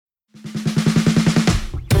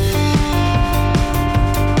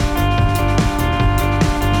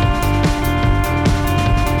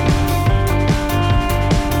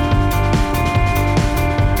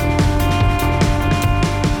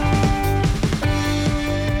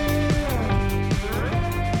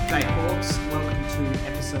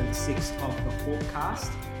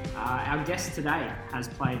Our guest today has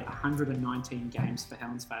played 119 games for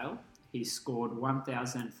Helensvale. He's scored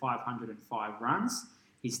 1,505 runs.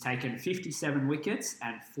 He's taken 57 wickets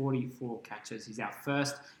and 44 catches. He's our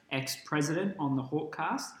first ex-president on the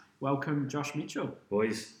Hawkcast. Welcome, Josh Mitchell.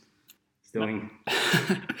 Boys, it's doing.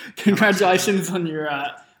 Congratulations on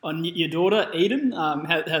your daughter, Eden.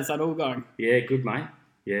 How's that all going? Yeah, good, mate.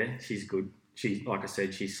 Yeah, she's good. She, like I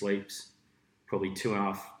said, she sleeps probably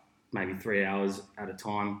 2.5, maybe 3 hours at a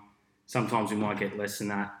time. Sometimes we might get less than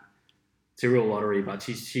that. It's a real lottery, but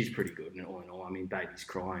she's pretty good in all. I mean, babies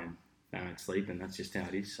cry and they don't sleep, and that's just how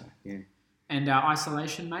it is. So yeah. And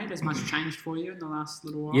isolation, mate, has much changed for you in the last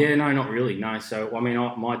little while? Yeah, no, not really. No. So I mean,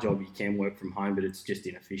 my job, you can work from home, but it's just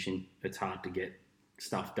inefficient. It's hard to get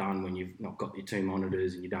stuff done when you've not got your 2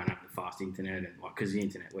 monitors and you don't have the fast internet, and because the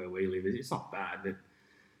internet where we live it's not bad, but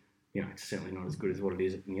it's certainly not as good as what it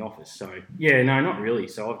is in the office. So yeah, no, not really.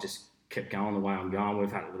 So I've just kept going the way I'm going.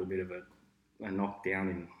 We've had a little bit of a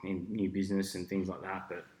knockdown in new business and things like that,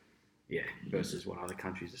 but yeah, versus what other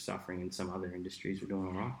countries are suffering in some other industries, we're doing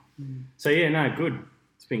all right. Mm. So yeah, no, good.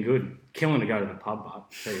 It's been good. Killing to go to the pub,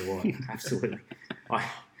 but tell you what, absolutely.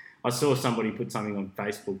 I saw somebody put something on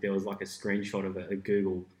Facebook. There was like a screenshot of a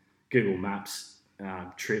Google Maps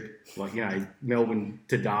trip, like Melbourne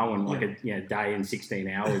to Darwin, like a day and 16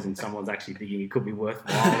 hours, and someone's actually thinking it could be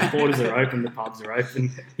worthwhile. The borders are open, the pubs are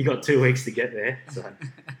open. You got 2 weeks to get there. So.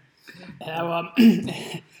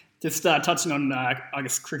 Just touching on, I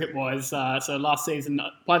guess, cricket-wise, so last season I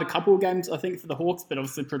played a couple of games, I think, for the Hawks, but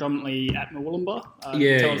obviously predominantly at Murwillumbah.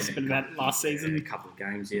 Tell us a bit about last season. A couple of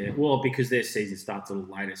games, yeah. Well, because their season starts a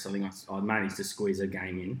little later, so I think I managed to squeeze a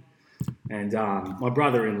game in. And my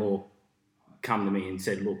brother-in-law come to me and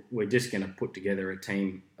said, look, we're just going to put together a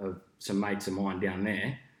team of some mates of mine down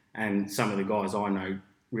there, and some of the guys I know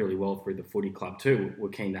really well through the footy club too were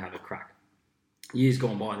keen to have a crack. Years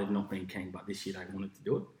gone by, they've not been keen, but this year they wanted to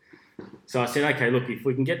do it. So I said, okay, look, if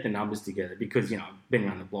we can get the numbers together, because, I've been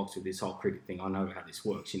around the blocks with this whole cricket thing, I know how this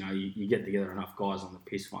works. You get together enough guys on the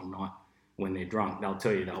piss one night when they're drunk, they'll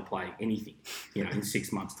tell you they'll play anything, in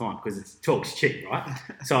 6 months' time, because it's talk's cheap, right?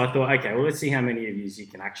 So I thought, okay, well, let's see how many of you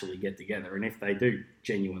can actually get together. And if they do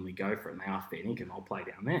genuinely go for it and they are fair income, I'll play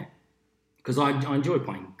down there. Because I enjoy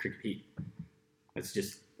playing cricket here. I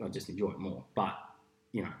just enjoy it more. But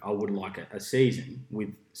I would like a season with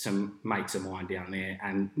some mates of mine down there,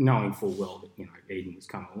 and knowing full well that, Eden was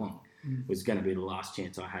coming along, was going to be the last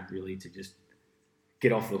chance I had really to just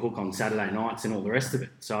get off the hook on Saturday nights and all the rest of it.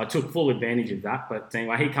 So I took full advantage of that. But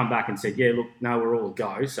anyway, he come back and said, yeah, look, no, we're all a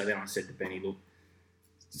go. So then I said to Benny, look,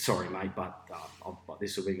 sorry, mate, but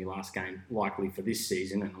this will be your last game likely for this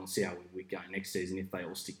season, and I'll see how we go next season. If they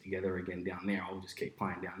all stick together again down there, I'll just keep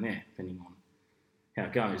playing down there, depending on how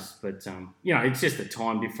it goes. But, it's just the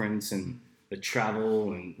time difference and the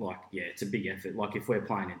travel and, it's a big effort. Like, if we're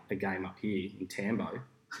playing a game up here in Tambo,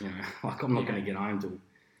 I'm not going to get home till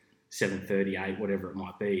 7:30, 8, whatever it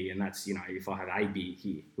might be. And that's, if I have a beer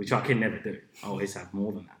here, which I can never do. I always have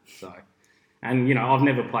more than that. So, and, I've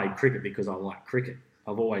never played cricket because I like cricket.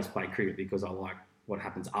 I've always played cricket because I like what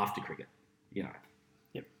happens after cricket,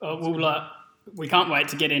 Yep. We can't wait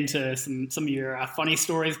to get into some of your funny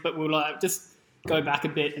stories, but we'll just go back a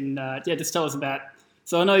bit and just tell us about.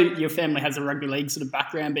 So I know your family has a rugby league sort of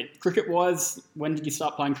background, but cricket-wise, when did you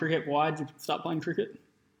start playing cricket? Why did you start playing cricket?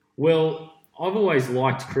 Well, I've always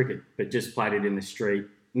liked cricket, but just played it in the street.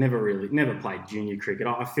 Never played junior cricket.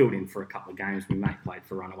 I filled in for a couple of games. My mate played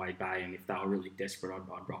for Runaway Bay, and if they were really desperate,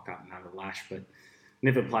 I'd rock up and have a lash. But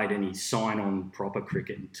never played any sign-on proper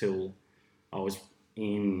cricket until I was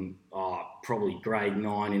in probably grade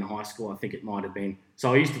 9 in high school, I think it might have been.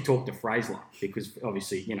 So I used to talk to Fraser because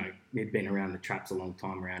obviously, he'd been around the traps a long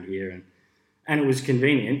time around here, and it was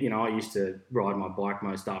convenient. I used to ride my bike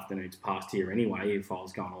most afternoons past here anyway if I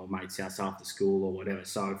was going to a mate's house after school or whatever.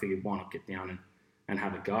 So I figured, why not get down and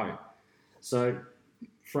have a go? So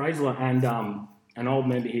Fraser and an old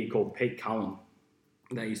member here called Pete Cullen,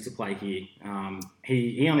 they used to play here.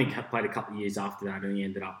 He only played a couple of years after that, and he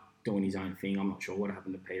ended up doing his own thing. I'm not sure what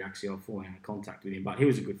happened to Pete, actually. I've fallen out of contact with him, but he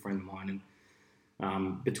was a good friend of mine.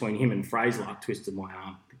 And between him and Fraser, I twisted my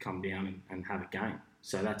arm to come down and have a game.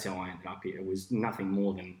 So that's how I ended up here. It was nothing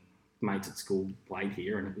more than mates at school played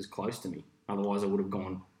here, and it was close to me. Otherwise, I would have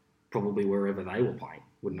gone probably wherever they were playing.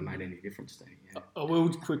 Wouldn't have made any difference to me. Yeah. I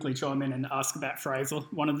will quickly chime in and ask about Fraser.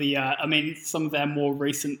 One of the, some of our more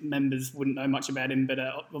recent members wouldn't know much about him, but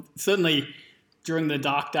certainly during the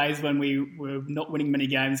dark days when we were not winning many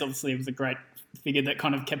games, obviously it was a great figure that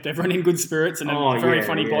kind of kept everyone in good spirits and a very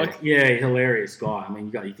funny bloke. Yeah, hilarious guy. I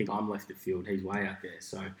mean, you think I'm left of field, he's way out there.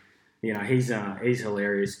 So, he's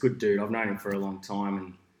hilarious, good dude. I've known him for a long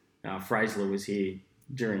time, Fraser was here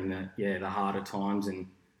during the harder times and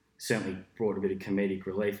certainly brought a bit of comedic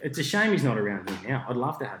relief. It's a shame he's not around here now. I'd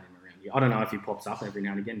love to have him around here. I don't know if he pops up every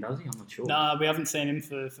now and again, does he? I'm not sure. No, we haven't seen him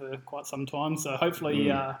for quite some time, so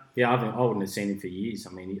hopefully... I wouldn't have seen him for years.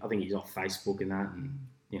 I mean, I think he's off Facebook and that, and,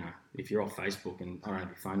 if you're off Facebook and I don't have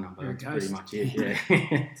your phone number, that's pretty much it. Yeah,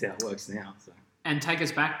 that's how it works now. So. And take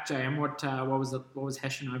us back, JM. What was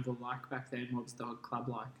Hessian Oval like back then? What was the club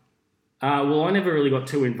like? Well, I never really got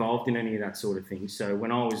too involved in any of that sort of thing. So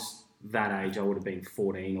when I was that age, I would have been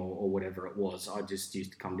 14 or whatever it was. I just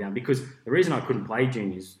used to come down because the reason I couldn't play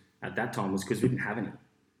juniors at that time was because we didn't have any.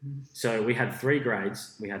 So we had 3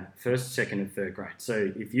 grades. We had first, second and third grade.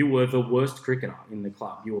 So if you were the worst cricketer in the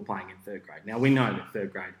club, you were playing in third grade. Now, we know that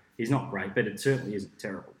third grade is not great, but it certainly isn't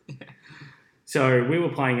terrible. So we were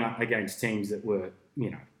playing against teams that were,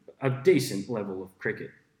 a decent level of cricket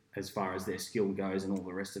as far as their skill goes and all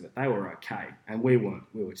the rest of it. They were okay, and we weren't.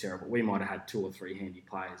 We were terrible. We might have had 2 or 3 handy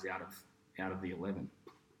players out of the 11.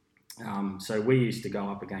 So we used to go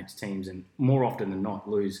up against teams and more often than not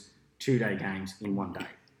lose 2-day games in one day.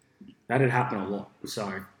 That had happened a lot.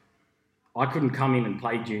 So I couldn't come in and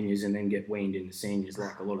play juniors and then get weaned into seniors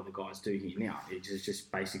like a lot of the guys do here now. It was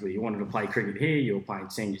just basically you wanted to play cricket here, you were playing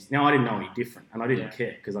seniors. Now, I didn't know any different, and I didn't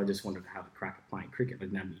care because I just wanted to have a crack at playing cricket. I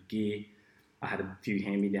didn't have any gear. I had a few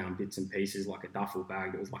hand-me-down bits and pieces, like a duffel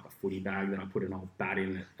bag that was like a footy bag that I put an old bat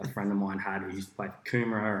in that a friend of mine had who used to play for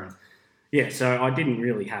Coomera. And so I didn't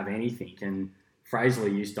really have anything. And Fraser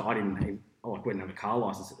used to, we didn't have a car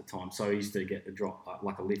license at the time, so I used to get the drop,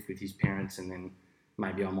 like a lift with his parents, and then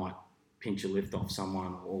maybe I might pinch a lift off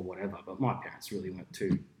someone or whatever. But my parents really weren't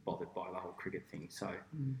too bothered by the whole cricket thing.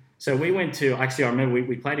 So we went to, actually I remember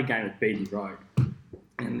we played a game at Beatty Road,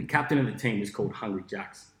 and the captain of the team was called Hungry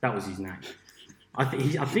Jacks. That was his name. I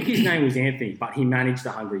think his name was Anthony, but he managed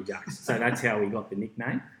the Hungry Jacks, so that's how we got the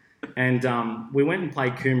nickname. And we went and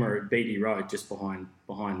played Coomera at Beatty Road, just behind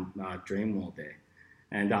Dreamworld there.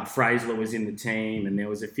 And Fraser was in the team, and there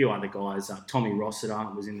was a few other guys. Tommy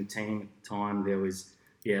Rossiter was in the team at the time. There was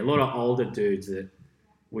a lot of older dudes that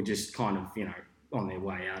were just kind of on their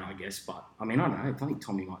way out, I guess. But I mean, I don't know. I think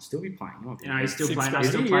Tommy might still be playing. He's still playing. I'm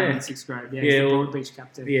still playing in 6th grade. Yeah, he's the Broadbeach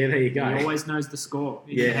captain. Yeah, there you go. He always knows the score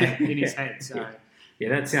in his head. So. Yeah,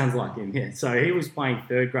 that sounds like him. Yeah, so he was playing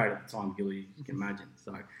 3rd grade at the time, Gilly, you can imagine.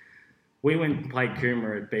 So we went and played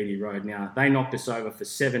Coomera at Beatty Road. Now, they knocked us over for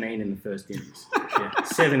 17 in the first innings. Yeah,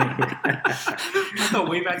 17. I thought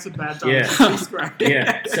we've had some bad times in 6th grade.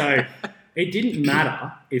 Yeah, so it didn't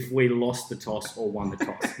matter if we lost the toss or won the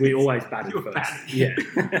toss. We always batted first. Yeah.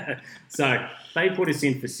 So they put us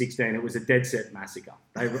in for 16. It was a dead set massacre.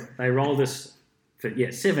 They rolled us for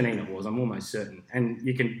 17 it was. I'm almost certain. And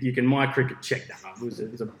you can my cricket check that up.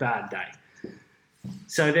 It was a bad day.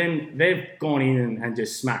 So then they've gone in and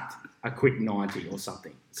just smacked a quick 90 or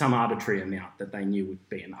something, some arbitrary amount that they knew would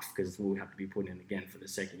be enough because we'll have to be put in again for the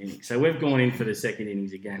second innings. So we've gone in for the second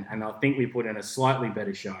innings again, and I think we put in a slightly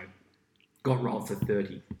better show. Got rolled for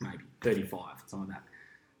 30, maybe 35, something like that.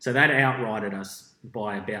 So that outrighted us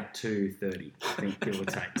by about 2:30, I think, give or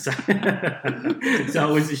take. So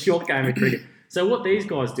it was a short game of cricket. So what these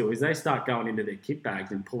guys do is they start going into their kit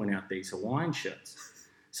bags and pulling out these Hawaiian shirts.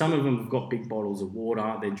 Some of them have got big bottles of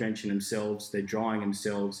water. They're drenching themselves. They're drying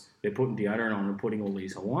themselves. They're putting deodorant on and putting all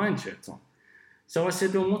these Hawaiian shirts on. So I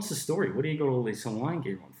said to them, what's the story? What do you got all this Hawaiian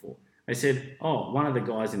gear on for? They said, one of the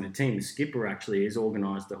guys in the team, the skipper actually, has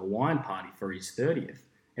organised a Hawaiian party for his 30th.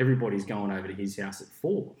 Everybody's going over to his house at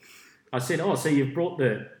 4. I said, so you've brought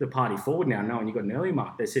the party forward now knowing you've got an early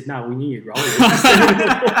mark. They said, no, we knew you'd roll it.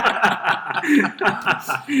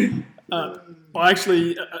 I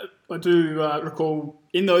do recall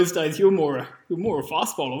in those days you were more a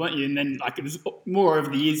fast bowler, weren't you? And then it was more over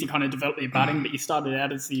the years you kind of developed your batting, but you started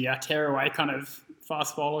out as the tearaway kind of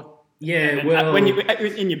fast bowler. Yeah, well, when you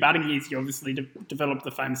in your batting years, you obviously developed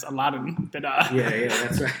the famous Aladdin. But yeah,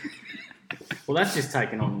 that's right. Well, that's just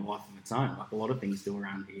taken on a life of its own, like a lot of things do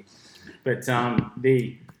around here. But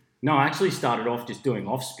I actually started off just doing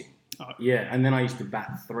off spin. Oh. Yeah, and then I used to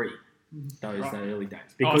bat 3. The early days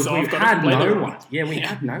because we had no one. Yeah, we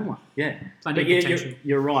had no one. Yeah, but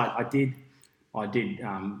you're right. I did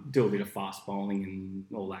do a bit of fast bowling and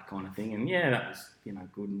all that kind of thing, and that was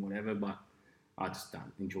good and whatever. But I just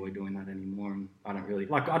don't enjoy doing that anymore, and I don't really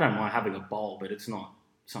I don't mind having a bowl, but it's not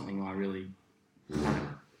something I really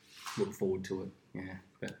look forward to it. Yeah,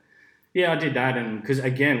 but I did that, and because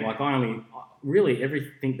again, really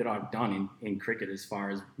everything that I've done in cricket as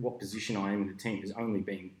far as what position I am in the team has only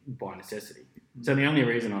been by necessity. So the only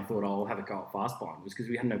reason I thought I'll have a go at fast bowling was because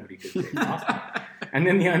we had nobody who could play fast bowling. And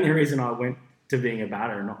then the only reason I went to being a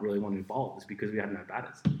batter and not really wanting to bowl is because we had no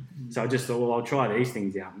batters. So I just thought, well, I'll try these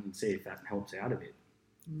things out and see if that helps out a bit.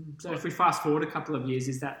 So if we fast forward a couple of years,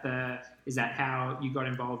 is that how you got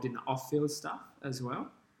involved in the off-field stuff as well?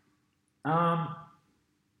 The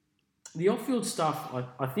off-field stuff,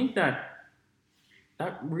 I think that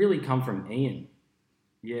really come from Ian.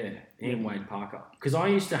 Yeah, Ian Wade Parker. Because I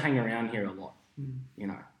used to hang around here a lot, you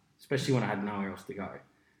know, especially when I had nowhere else to go.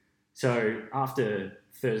 So after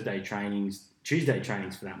Thursday trainings, Tuesday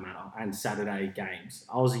trainings for that matter, and Saturday games,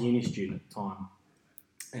 I was a uni student at the time,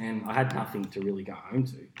 and I had nothing to really go home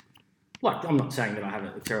to. Like, I'm not saying that I have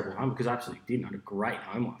a terrible home, because I absolutely didn't. I had a great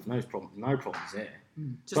home life, no problems there.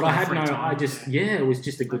 But I had it was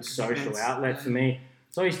just a good social outlet for me.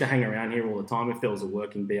 So I used to hang around here all the time. If there was a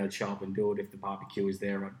working bee, I'd show up and do it. If the barbecue was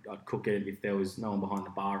there, I'd cook it. If there was no one behind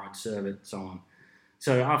the bar, I'd serve it, so on.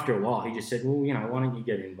 So after a while, he just said, well, you know, why don't you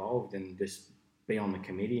get involved and just be on the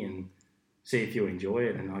committee and see if you enjoy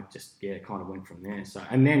it? And I just, kind of went from there. So,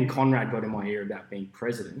 and then Conrad got in my ear about being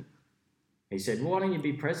president. He said, well, why don't you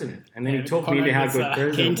be president? And then he talked me into how good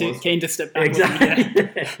president was. Keen to step back. Exactly.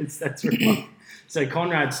 Yes, that's right. So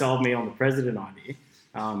Conrad sold me on the president idea.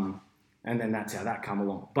 And then that's how that come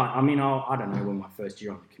along. But, I mean, I don't know when my first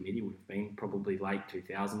year on the committee would have been, probably late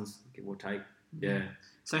 2000s, give or take. Yeah.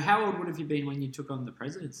 So how old would have you been when you took on the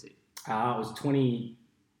presidency? I was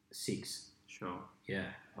 26. Sure. Yeah,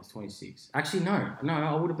 I was 26. Actually, no,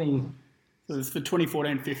 I would have been... So it was for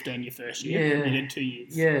 2014-15, your first year. Yeah. You did 2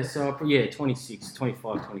 years. Yeah, so, 26 I would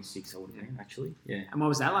have been, actually. Yeah. And what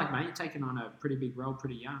was that like, mate? You're taking on a pretty big role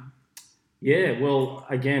pretty young. Yeah, well,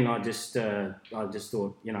 again, I just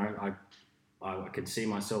thought, you know, I could see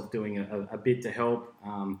myself doing a bit to help.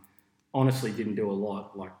 Honestly, didn't do a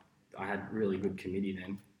lot. Like, I had a really good committee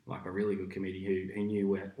then, like a really good committee who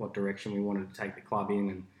knew what direction we wanted to take the club in,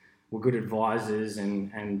 and were good advisors.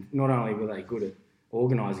 And not only were they good at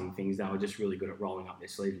organising things, they were just really good at rolling up their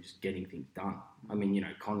sleeves and just getting things done. I mean, you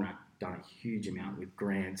know, Conrad done a huge amount with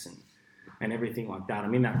grants and everything like that. I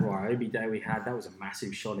mean, that Ryobi day we had, that was a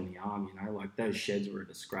massive shot in the arm, you know, like those sheds were a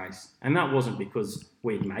disgrace. And that wasn't because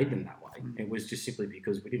we'd made them that way. It was just simply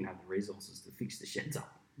because we didn't have the resources to fix the sheds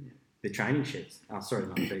up. Yeah. The training sheds. Not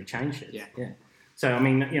the chain sheds. Yeah. So, I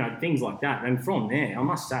mean, you know, things like that. And from there, I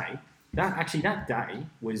must say, that day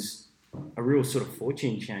was a real sort of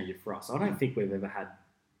fortune changer for us. I don't think we've ever had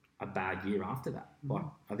a bad year after that. Like,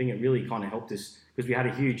 I think it really kind of helped us because we had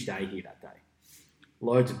a huge day here that day.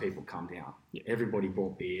 Loads of people come down. Yeah. Everybody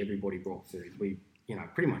brought beer. Everybody brought food. We, you know,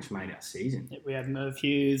 pretty much made our season. Yeah, we had Merv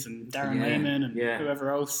Hughes and Darren Lehman and whoever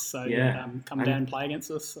else. So come down and play against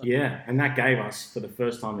us. So. Yeah, and that gave us, for the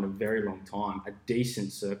first time in a very long time, a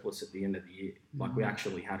decent surplus at the end of the year. Like we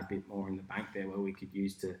actually had a bit more in the bank there where we could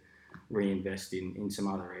use to reinvest in some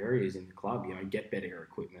other areas in the club. You know, get better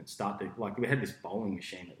equipment. We had this bowling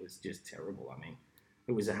machine that was just terrible. I mean,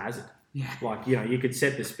 it was a hazard. Yeah. Like, you know, you could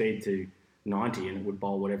set the speed to 90 and it would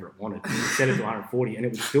bowl whatever it wanted. You set it to 140 and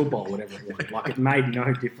it would still bowl whatever it wanted. Like, it made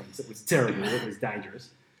no difference. It was terrible. It was dangerous.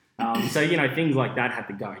 So, you know, things like that had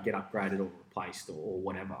to go, get upgraded or replaced or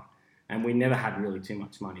whatever. And we never had really too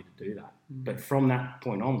much money to do that. But from that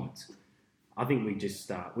point onwards, I think we just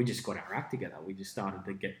got our act together. We just started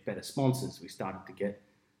to get better sponsors. We started to get,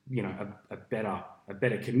 you know, a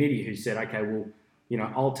better committee who said, okay, well, you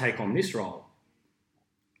know, I'll take on this role.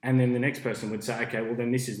 And then the next person would say, okay, well,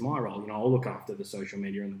 then this is my role. You know, I'll look after the social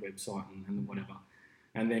media and the website and whatever.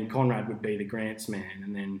 And then Conrad would be the grants man.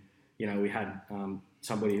 And then, you know, we had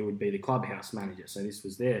somebody who would be the clubhouse manager. So this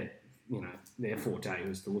was their forte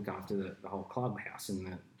was to look after the whole clubhouse and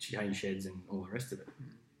the chain sheds and all the rest of it.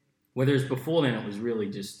 Whereas before then, it was really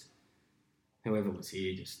just whoever was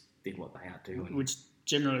here just did what they had to. Which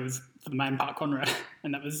generally was, for the main part, Conrad,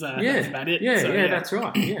 and that was about it. Yeah, that's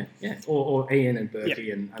right. Yeah. Or Ian and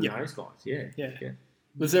Berkey and those guys. Yeah.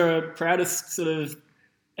 Was there a proudest sort of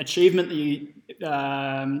achievement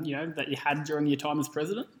that you had during your time as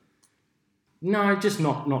president? No, just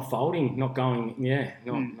not folding, not going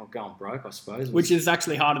broke, I suppose. Which is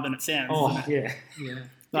actually harder than it sounds. Oh, isn't it? Yeah.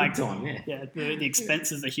 Like, big time, the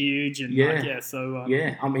expenses are huge, and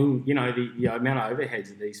I mean, you know, the amount of overheads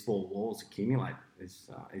that these four walls accumulate is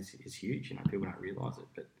huge. You know, people don't realise it,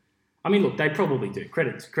 but I mean, look, they probably do.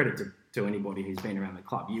 Credit to anybody who's been around the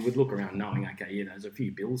club. You would look around knowing, okay, there's a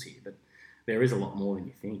few bills here, but there is a lot more than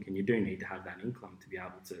you think, and you do need to have that income to be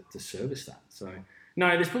able to service that. So, no,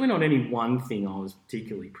 there's probably not any one thing I was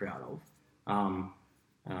particularly proud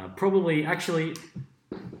of. Probably, actually.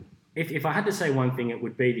 If I had to say one thing, it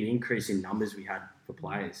would be the increase in numbers we had for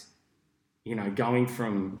players. You know, going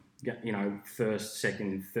from, you know, first,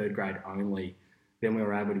 second, third grade only, then we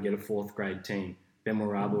were able to get a fourth grade team. Then we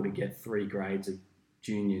were able to get 3 grades of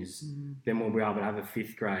juniors. Then we'll be able to have a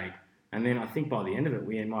 5th grade. And then I think by the end of it,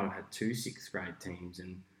 we might have had 2 6th grade teams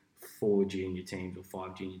and 4 junior teams or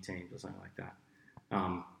 5 junior teams or something like that.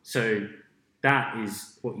 So that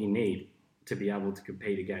is what you need to be able to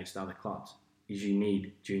compete against other clubs. Is you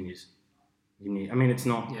need juniors. It's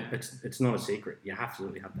not it's not a secret. You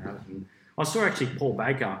absolutely have to have it. And I saw actually Paul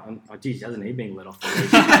Baker, and hasn't he been let off the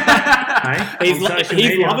leash?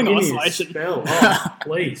 He's loving isolation. Oh,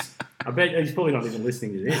 please. I bet he's probably not even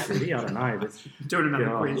listening to this, is he? I don't know. But, doing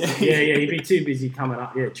another quiz. Yeah, he'd be too busy coming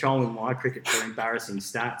up, trolling my cricket for embarrassing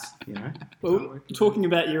stats, Well, talking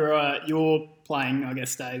about your playing, I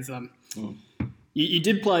guess, days, you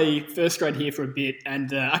did play first grade here for a bit,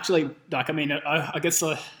 and actually, I guess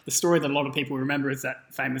the story that a lot of people remember is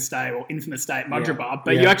that famous day or infamous day at Mudgeeraba,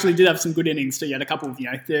 but you actually did have some good innings too. You had a couple of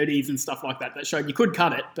 30s and stuff like that showed you could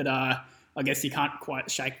cut it, but I guess you can't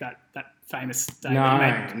quite shake that famous day. No,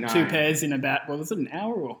 you made 2 pairs in about, was it an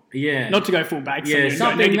hour or? Yeah. Not to go full bag. Yeah,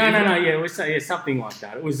 something. No. Yeah, something like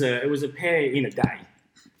that. It was a pair in a day.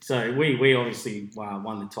 So we obviously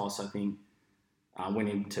won the toss. I think went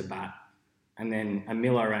into bat. And then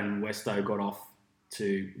Miller and Westo got off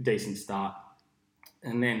to decent start.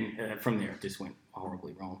 And then from there, it just went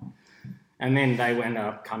horribly wrong. And then they ended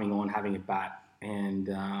up coming on, having a bat. And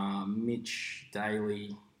Mitch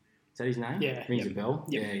Daly, is that his name? Yeah. Rings a bell?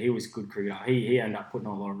 Yep. Yeah, he was a good cricketer. He ended up putting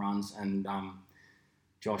on a lot of runs. And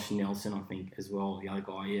Josh Nelson, I think, as well, the other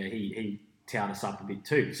guy, he towed us up a bit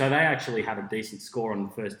too. So they actually had a decent score on the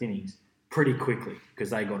first innings pretty quickly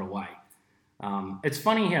because they got away. It's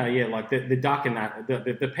funny how, the duck and that,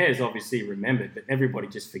 the pairs obviously remembered, but everybody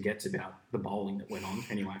just forgets about the bowling that went on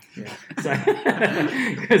anyway. Yeah. So,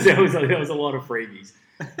 because there was a lot of freebies.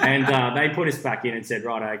 And they put us back in and said,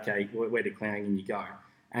 right, okay, we're declaring and you go.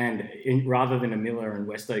 And rather than a Miller and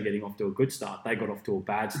Westo getting off to a good start, they got off to a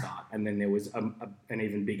bad start. And then there was an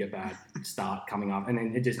even bigger bad start coming up. And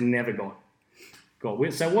then it just never got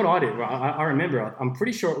with. So what I did, I remember, I'm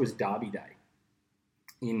pretty sure it was Derby Day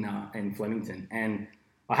in Flemington, and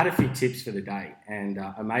I had a few tips for the day, and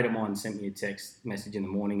a mate of mine sent me a text message in the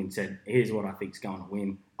morning and said, here's what I think's going to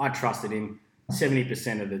win. I trusted him.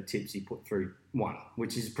 70% of the tips he put through won,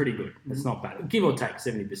 which is pretty good. It's not bad. Give or take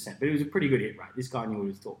 70%, but it was a pretty good hit rate. This guy knew what he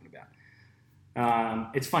was talking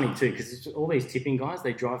about. It's funny too, because all these tipping guys,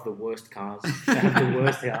 they drive the worst cars. They have the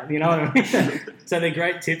worst house. You know what I mean? So they're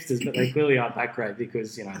great tipsters, but they clearly aren't that great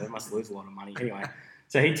because, they must lose a lot of money. Anyway,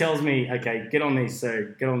 so he tells me, okay, get on these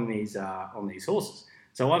horses.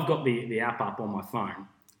 So I've got the app up on my phone,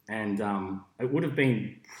 and it would have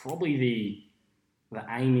been probably the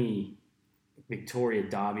Amy Victoria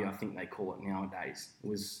Derby, I think they call it nowadays. It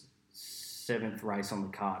was 7th race on the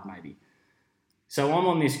card, maybe. So I'm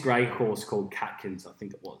on this grey horse called Catkins, I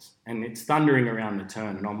think it was, and it's thundering around the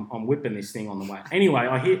turn, and I'm whipping this thing on the way. Anyway,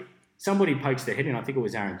 I hear somebody pokes their head in. I think it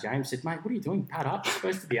was Aaron James. Said, "Mate, what are you doing? Pad up. You're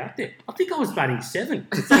supposed to be out there." I think I was batting 7.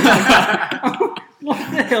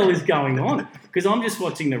 What the hell is going on? Because I'm just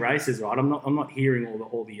watching the races, right? I'm not hearing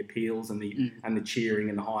all the appeals and the cheering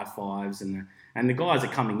and the high fives and the guys are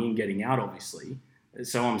coming in, getting out, obviously.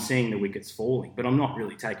 So I'm seeing the wickets falling, but I'm not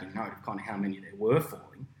really taking note of kind of how many there were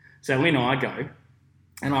falling. So in I go,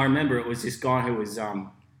 and I remember it was this guy who was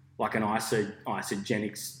like an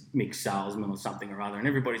isogenics mixed salesman or something or other, and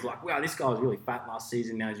everybody's like, "Wow, this guy was really fat last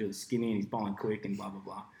season. Now he's really skinny and he's bowling quick and blah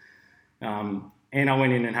blah blah." And I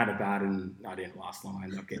went in and had a bat, and I didn't last long. I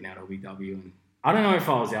ended up getting out of OBW, and I don't know if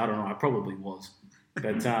I was out or not. I probably was,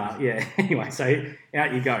 but yeah. Anyway, so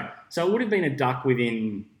out you go. So it would have been a duck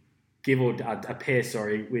within a pair,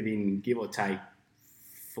 within give or take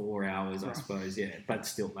 4 hours, I suppose. Yeah, but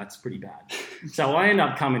still, that's pretty bad. So I end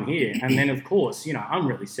up coming here, and then of course, I'm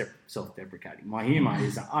really self-deprecating. My humour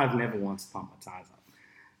is I've never once pumped my tires up.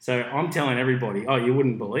 So I'm telling everybody, "Oh, you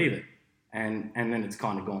wouldn't believe it." And then it's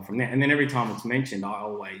kind of gone from there. And then every time it's mentioned, I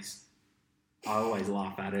always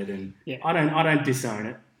laugh at it, and I don't disown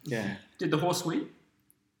it. Yeah. Did the horse win?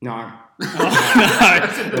 No. The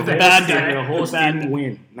horse didn't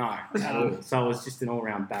win. No, at all. So it was just an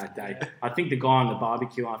all-round bad day. I think the guy on the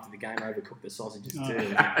barbecue after the game overcooked the sausages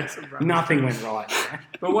too. Nothing went right.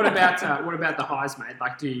 But what about the highs, mate?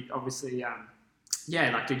 Like, do you obviously,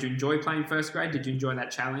 did you enjoy playing first grade? Did you enjoy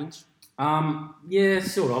that challenge? Yeah,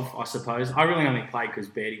 sort of, I suppose. I really only played because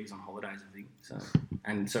Bertie was on holidays, I think. So,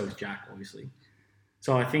 and so was Jack, obviously.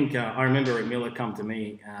 So I think I remember a Miller come to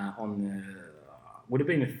me on would have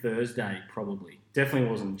been a Thursday, probably. Definitely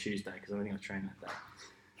wasn't a Tuesday because I don't think I trained that day.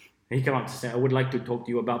 And he came up to say, "I would like to talk to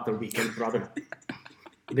you about the weekend, brother.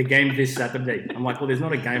 The game this Saturday." I'm like, "Well, there's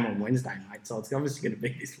not a game on Wednesday, mate, so it's obviously going to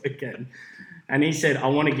be this weekend." And he said, "I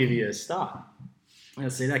want to give you a start." I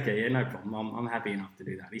said, okay, yeah, no problem. I'm happy enough to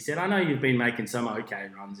do that. He said, I know you've been making some okay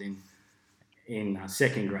runs in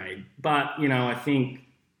second grade, but, you know, I think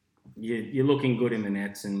you're looking good in the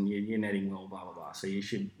nets and you're netting well, blah, blah, blah. So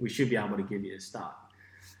we should be able to give you a start.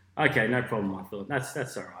 Okay, no problem, I thought.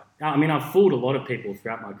 That's all right. I mean, I've fooled a lot of people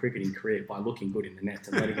throughout my cricketing career by looking good in the nets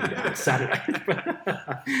and letting them down on Saturday.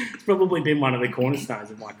 It's probably been one of the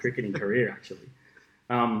cornerstones of my cricketing career, actually.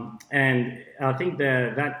 And I think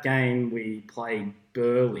that game we played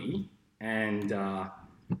Burleigh, and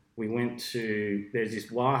we went to, there's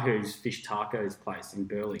this Wahoo's Fish Tacos place in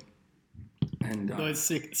Burleigh. And those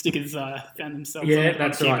stickers found themselves. Yeah,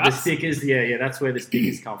 that's right. The stickers, yeah, that's where the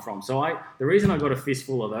stickers come from. So the reason I got a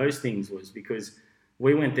fistful of those things was because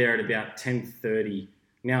we went there at about 10:30.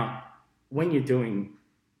 Now, when you're doing,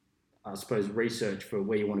 I suppose, research for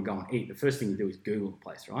where you want to go and eat, the first thing you do is Google the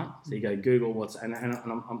place, right? So you go Google and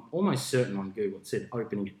I'm almost certain on Google it said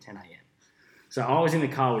opening at 10 a.m. So I was in the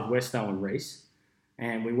car with Westo and Reese,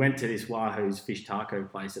 and we went to this Wahoo's Fish Taco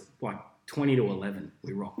place at like 20 to 11.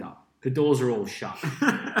 We rocked up. The doors are all shut.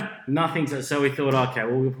 Nothing's. So we thought, okay,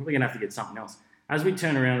 well, we're probably going to have to get something else. As we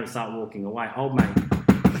turn around and start walking away, old mate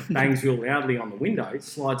bangs real loudly on the window,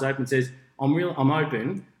 slides open, says, I'm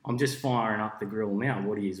open. I'm just firing up the grill now.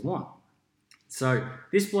 What do you want? So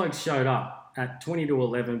this bloke showed up at 20 to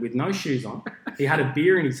 11 with no shoes on. He had a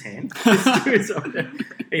beer in his hand.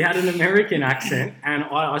 He had an American accent. And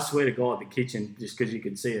I swear to God, the kitchen, just because you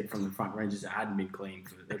could see it from the front ranges, it hadn't been cleaned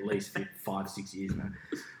for at least 5-6 years now.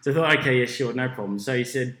 So I thought, okay, yeah, sure, no problem. So he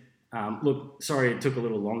said, look, sorry, it took a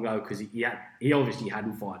little longer because he obviously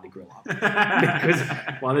hadn't fired the grill up. Because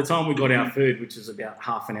by the time we got our food, which was about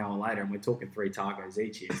half an hour later, and we're talking 3 tacos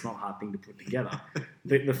each here, it's not a hard thing to put together.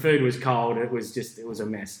 The food was cold. It was a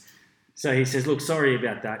mess. So he says, look, sorry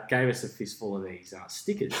about that. Gave us a fistful of these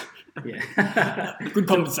stickers. Yeah. Good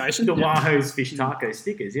compensation. The Wahoo's Fish Taco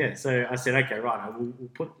stickers, yeah. So I said, okay, right,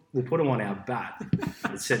 we'll put them on our bat.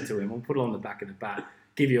 I said to him, we'll put it on the back of the bat.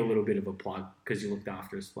 Give you a little bit of a plug because you looked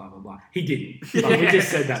after us, blah, blah, blah. He didn't. But we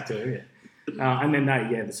just said that to him, yeah. And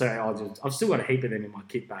then so I've still got a heap of them in my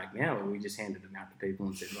kit bag now. We just handed them out to people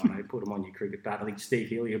and said, right, put them on your cricket bat. I think Steve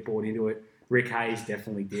Healy bought into it. Rick Hayes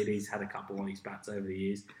definitely did. He's had a couple on his bats over the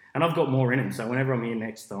years. And I've got more in him. So whenever I'm here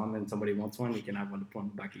next time and somebody wants one, you can have one to put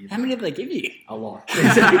on the back of your bat. How many did they give you? A lot.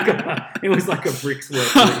 It was like a brick's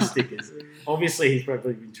worth of stickers. Obviously, he's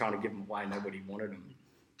probably been trying to give them away. Nobody wanted them.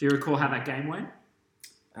 Do you recall how that game went?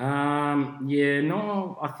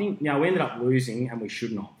 I think we ended up losing and we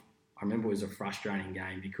shouldn't have. I remember it was a frustrating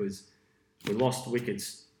game because we lost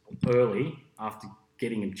wickets early after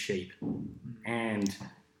getting them cheap. And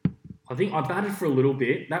I think I batted for a little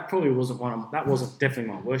bit. That wasn't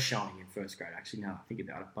definitely my worst showing in first grade, actually, now that I think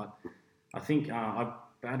about it. But I think I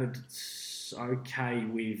batted okay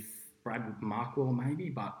with Brad Markwell maybe,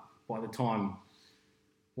 but by the time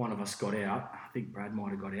one of us got out, I think Brad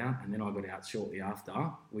might have got out, and then I got out shortly after.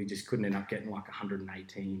 We just couldn't end up getting like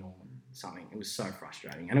 118 or something. It was so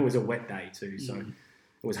frustrating. And it was a wet day too, so it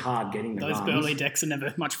was hard getting the Those runs. Burleigh decks are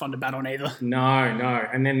never much fun to bat on either. No.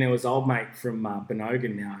 And then there was old mate from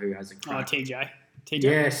Benogan now who has a crack. TJ.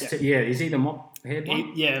 Yes, yeah. Is he the mop haired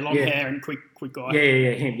one? Long hair and quick guy.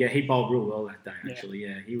 Yeah, him. Yeah, he bowled real well that day, actually.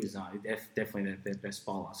 Yeah, he was definitely their best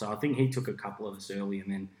bowler. So I think he took a couple of us early and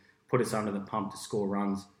then put us under the pump to score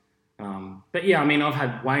runs. But yeah, I mean, I've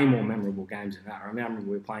had way more memorable games than that. I remember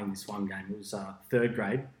we were playing this one game. It was third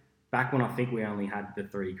grade. Back when I think we only had the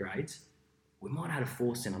 3 grades. We might have had a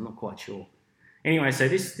 4th in, I'm not quite sure. Anyway, so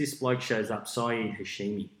this bloke shows up, Saeed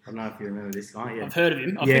Hashimi. I don't know if you remember this guy. Yeah. I've heard of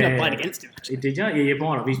him. I think I played against him, actually. Did you? Yeah, you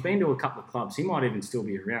might have. He's been to a couple of clubs. He might even still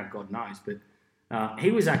be around, God knows. But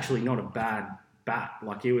he was actually not a bad bat.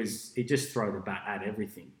 Like, he'd just throw the bat at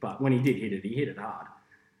everything. But when he did hit it, he hit it hard.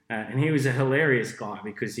 And he was a hilarious guy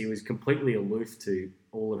because he was completely aloof to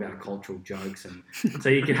all of our cultural jokes. And so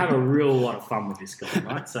you could have a real lot of fun with this guy,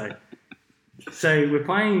 right? So we're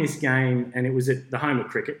playing this game, and it was at the home of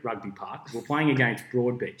cricket, Rugby Park. We're playing against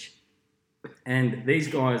Broadbeach. And these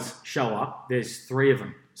guys show up. There's 3 of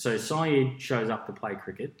them. So Saeed shows up to play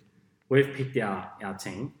cricket. We've picked our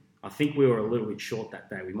team. I think we were a little bit short that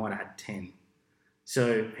day. We might have had 10.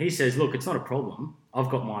 So he says, look, it's not a problem. I've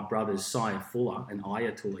got my brothers Syed Fuller and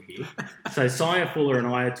Ayatullah here. So Syed Fuller and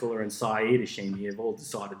Ayatullah and Saeed Hashimi have all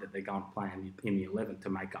decided that they're going to play in the 11 to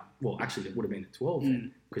make up. Well, actually, it would have been the 12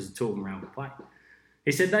 then because the 2 of them were able to play.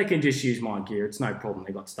 He said, they can just use my gear. It's no problem.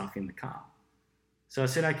 They got stuff in the car. So I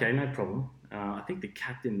said, okay, no problem. I think the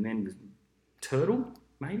captain then was Turtle,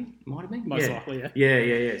 maybe? Might have been. Most likely, yeah.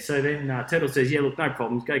 Yeah. So then Turtle says, yeah, look, no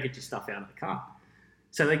problems. Go get your stuff out of the car.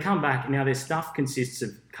 So they come back. Now, their stuff consists of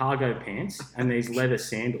cargo pants and these leather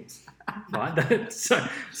sandals. Right? So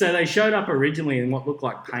they showed up originally in what looked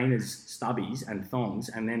like painters' stubbies and thongs,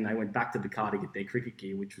 and then they went back to the car to get their cricket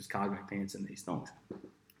gear, which was cargo pants and these thongs.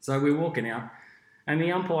 So we're walking out, and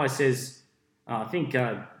the umpire says, I think,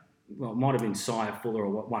 it might have been Sire Fuller or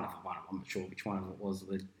one of them, I'm not sure which one it was,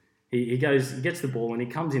 but he gets the ball, and he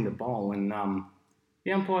comes in the bowl, and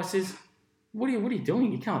the umpire says, what are you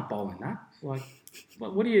doing? You can't bowl in that. Like,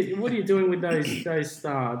 what are you doing with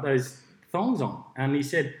those thongs on? And he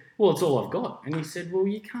said, well, it's all I've got. And he said, well,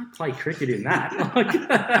 you can't play cricket in that.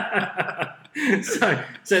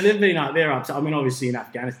 So they've been up there upset. I mean, obviously in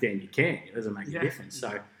Afghanistan you can. It doesn't make a difference.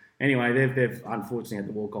 So anyway, they've unfortunately had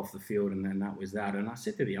to walk off the field, and then that was that. And I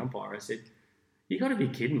said to the umpire, I said, you got to be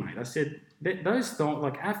kidding, mate. I said, those thongs,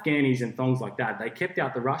 like Afghanis and thongs like that, they kept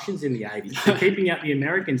out the Russians in the 80s. They're keeping out the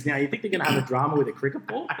Americans now. You think they're going to have a drama with a cricket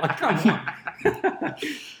ball? Like, come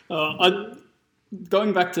on.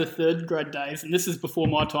 Going back to third grade days, and this is before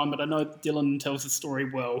my time, but I know Dylan tells the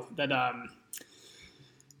story well, that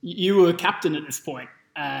you were captain at this point,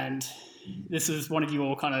 and this is one of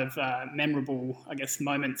your kind of memorable, I guess,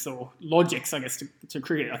 moments or logics, I guess, to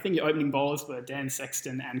cricket. I think your opening bowlers were Dan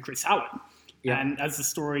Sexton and Chris Hallett. Yeah. And as the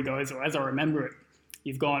story goes, or as I remember it,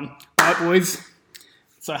 you've gone, right, boys,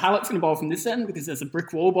 so Hallett's going to bowl from this end because there's a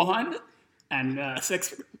brick wall behind it, and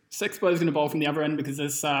Sexpo's going to bowl from the other end because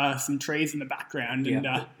there's some trees in the background, and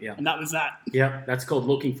that was that. Yeah, that's called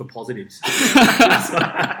looking for positives.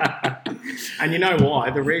 And you know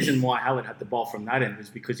why? The reason why Hallett had to bowl from that end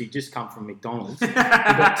was because he'd just come from McDonald's. He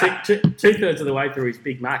got two-thirds of the way through his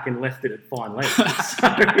Big Mac and left it at fine length.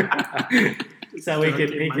 So he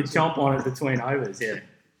could chomp on it between overs,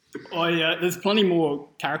 There's plenty more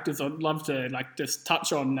characters I'd love to just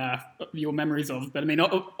touch on your memories of, but I mean,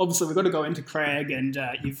 obviously we've got to go into Craig, and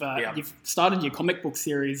you've started your comic book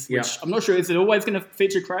series, which I'm not sure, is it always going to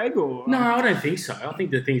feature Craig or? No, I don't think so. I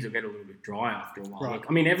think the things will get a little bit dry after a while. Right. Like,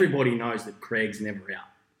 I mean, everybody knows that Craig's never out.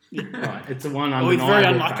 Right, it's the one undeniable. He's very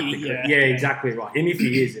unlucky. Yeah, exactly right. And if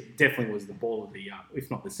he is, it definitely was the ball of the, if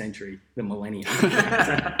not the century, the millennium.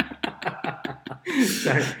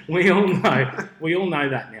 So we all know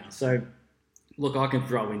that now. So look, I can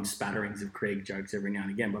throw in spatterings of Craig jokes every now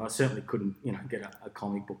and again, but I certainly couldn't, get a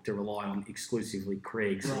comic book to rely on exclusively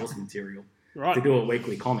Craig's source material to do a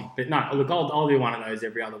weekly comic. But no, look, I'll do one of those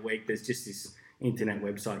every other week. There's just this internet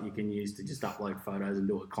website you can use to just upload photos and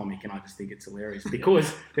do a comic, and I just think it's hilarious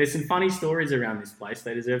because there's some funny stories around this place.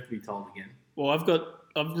 They deserve to be told again. Well, I've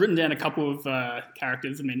written down a couple of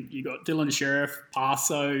characters. I mean, you got Dylan Sheriff,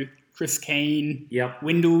 Parso, Chris Keane,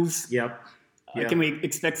 Windles. Can we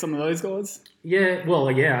expect some of those guys? Yeah, well,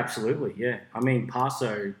 absolutely, yeah. I mean,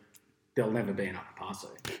 Parso, there'll never be another Parso.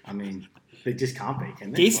 I mean, they just can't be,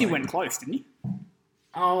 can they? Geesey went close, didn't he?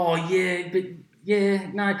 Oh, yeah, but,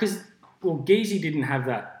 no, because, Geesey didn't have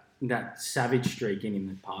that savage streak in him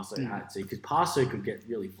that Parso had, see, because Parso could get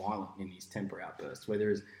really violent in his temper outbursts,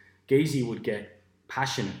 whereas Geesey would get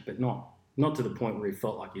passionate, but not to the point where he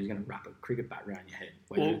felt like he was going to wrap a cricket bat around your head.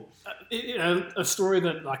 A story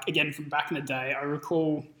that, again, from back in the day, I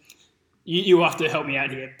recall, you have to help me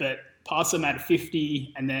out here, but Parso made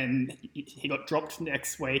 50 and then he got dropped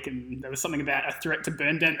next week, and there was something about a threat to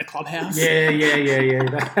burn down the clubhouse. Yeah.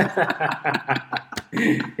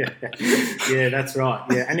 Yeah, that's right.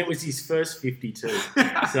 Yeah, and it was his first 50 too.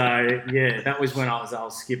 So, that was when I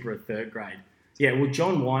was skipper of third grade. Yeah, well,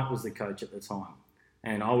 John White was the coach at the time,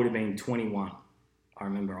 and I would have been 21. I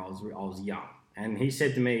remember I was young. And he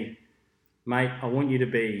said to me, mate, I want you to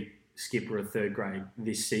be skipper of third grade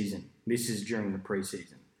this season. This is during the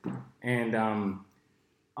pre-season. And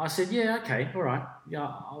I said, yeah, okay, all right. Yeah,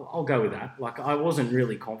 I'll go with that. I wasn't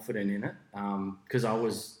really confident in it because I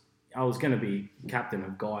was going to be captain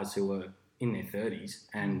of guys who were in their 30s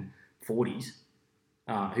and 40s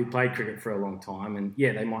who played cricket for a long time. And,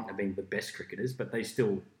 they mightn't have been the best cricketers, but they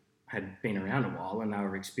still had been around a while and they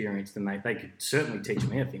were experienced, and they could certainly teach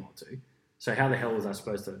me a thing or two. So how the hell was I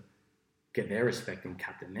supposed to get their respect and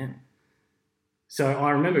captain them? So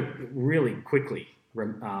I remember really quickly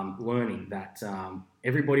learning that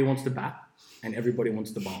everybody wants to bat and everybody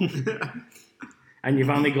wants to bowl. And you've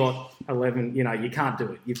only got 11, you can't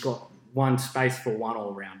do it. You've got one space for one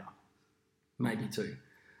all-rounder, maybe two.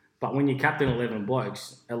 But when you captain 11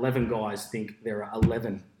 blokes, 11 guys think there are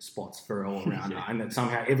 11 spots for an all-rounder and that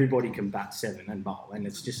somehow everybody can bat 7 and bowl, and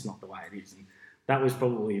it's just not the way it is. And that was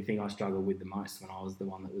probably the thing I struggled with the most when I was the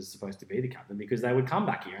one that was supposed to be the captain, because they would come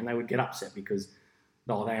back here and they would get upset because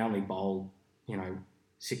they only bowled,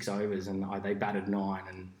 6 overs and they batted 9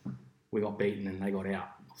 and we got beaten and they got out.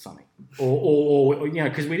 or something. Or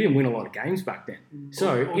because we didn't win a lot of games back then.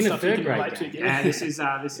 So in a third grade game. Yeah, this is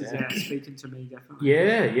speaking to me, definitely.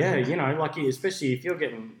 Yeah, like especially if you're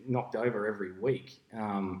getting knocked over every week, you're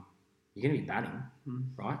going to be batting,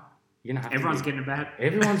 right? You're gonna have Everyone's getting a bat.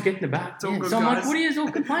 Everyone's getting a bat. So I'm like, what are you all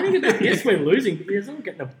complaining about? Yes, we're losing, but you're all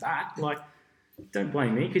getting a bat. Like, don't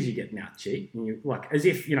blame me because you're getting out cheap. And you like as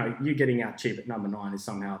if you getting out cheap at number 9 is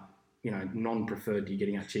somehow non-preferred to you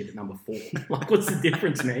getting out cheap at number 4. Like, what's the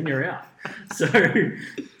difference, man? You're out. So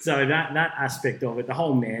that aspect of it, the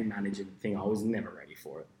whole man management thing, I was never ready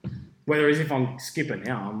for it. Whereas if I'm skipper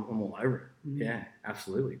now, I'm all over it. Yeah,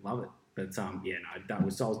 absolutely, love it. But I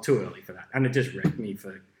was too early for that, and it just wrecked me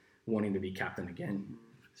for wanting to be captain again.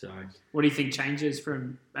 So, what do you think changes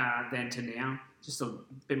from then to now? Just a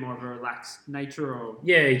bit more of a relaxed nature, or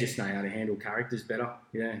you just know how to handle characters better.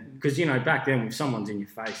 Yeah, because back then, if someone's in your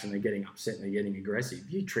face and they're getting upset and they're getting aggressive,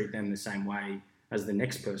 you treat them the same way as the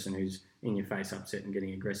next person who's in your face, upset and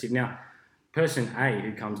getting aggressive. Now, person A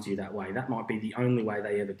who comes to you that way, that might be the only way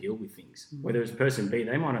they ever deal with things. Whereas person B,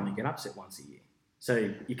 they might only get upset once a year,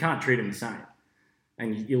 so you can't treat them the same.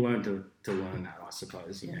 And you learn to learn that, I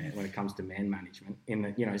suppose, when it comes to man management. In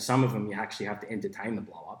that, some of them you actually have to entertain the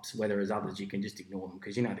blow-ups, whereas others you can just ignore them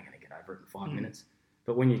because they're going to get over it in 5 minutes.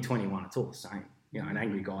 But when you're 21, it's all the same. An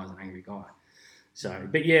angry guy is an angry guy. So,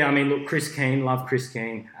 but look, Chris Keane, love Chris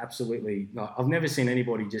Keane, absolutely. I've never seen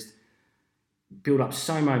anybody just build up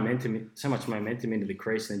so much momentum into the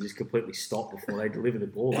crease and then just completely stop before they deliver the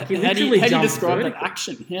ball. Like, how do you describe that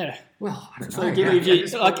action? Yeah. Well, I don't know.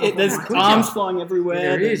 There's arms flying everywhere.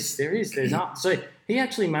 There is. There's arms. So he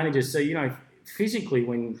actually manages. So, physically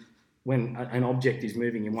when an object is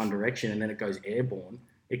moving in one direction and then it goes airborne,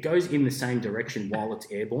 it goes in the same direction while it's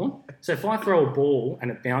airborne. So if I throw a ball and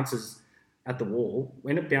it bounces at the wall,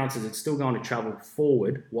 when it bounces, it's still going to travel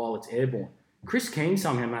forward while it's airborne. Chris Keane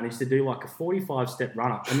somehow managed to do like a 45-step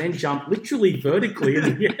run-up and then jump literally vertically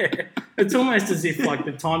in the air. It's almost as if like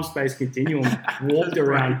the time-space continuum walked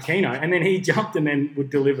around Keano and then he jumped and then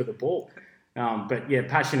would deliver the ball.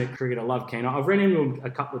 Passionate cricketer, love Keano. I've run into him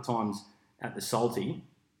a couple of times at the Salty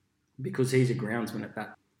because he's a groundsman at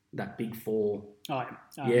that Big Four.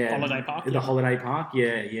 Holiday Park. The Holiday Park,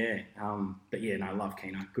 yeah. I love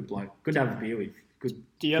Keano. Good bloke. Good to have a beer with.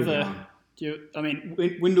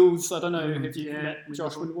 Windles, I don't know if you met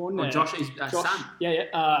Josh Winterborn. Josh is son. Yeah.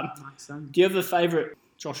 Son. Do you have a favourite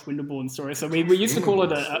Josh Winterborn story? So we used to call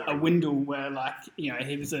it a Windle where,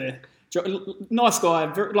 he was a nice guy,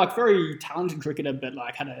 very talented cricketer, but,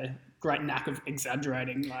 had a great knack of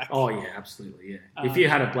exaggerating. Oh, yeah, absolutely, yeah. If you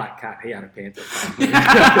had a black cat, he had a panther.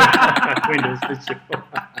 Windles, for sure.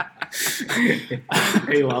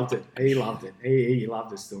 He loved it. He loved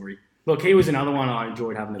the story. Look, he was another one I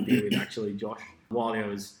enjoyed having a beer with, actually, Josh. While there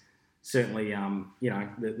was certainly,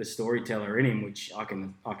 the storyteller in him, which I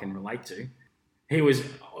can relate to. He was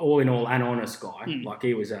all in all an honest guy. Like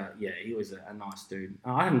he was a nice dude.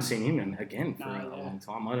 I haven't seen him again for a long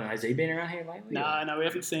time. I don't know. Has he been around here lately? No, we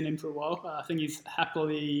haven't seen him for a while. I think he's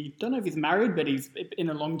happily. Don't know if he's married, but he's in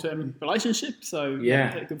a long-term relationship. So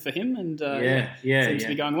good for him. And seems to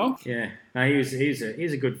be going well. Yeah, no, he's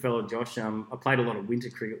a good fellow, Josh. I played a lot of winter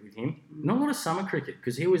cricket with him. Not a lot of summer cricket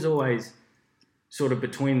because he was always sort of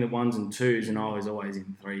between the 1s and 2s, and I was always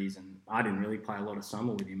in 3s, and I didn't really play a lot of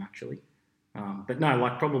summer with him actually. But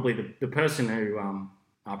no, probably the person who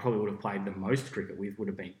I probably would have played the most cricket with would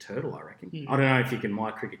have been Turtle, I reckon. I don't know if you can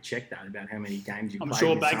My Cricket check that about how many games you played. I'm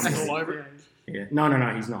sure Bakes is all over it. Yeah. No,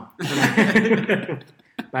 he's not.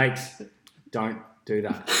 Bakes, don't do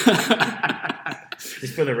that.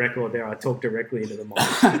 Just for the record there, I talk directly into the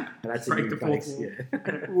mic. That's a new Bakes.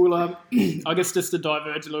 Yeah. Well, I guess just to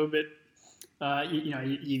diverge a little bit,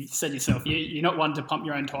 you said yourself, you're not one to pump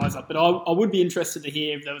your own tyres up, but I would be interested to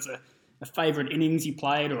hear if there was a favourite innings you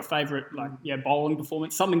played or a favourite bowling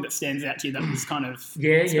performance, something that stands out to you that was kind of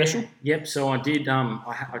special? Yep, so I did.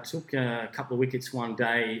 I took a couple of wickets one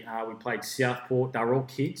day. We played Southport. They were all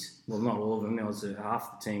kids. Well, not all of them. There was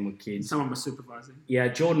half the team were kids. Someone was supervising. Yeah,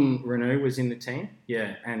 Jordan Renew was in the team.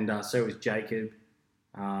 Yeah, and so was Jacob,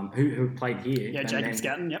 who played here. Yeah, Jacob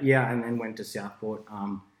Scatton, yep. Yeah, and then went to Southport.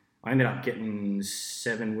 I ended up getting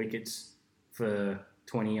 7 wickets for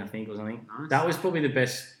 20, I think, or something. Nice. That was probably the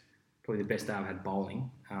best day I've had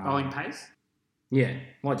bowling. Bowling pace? Yeah.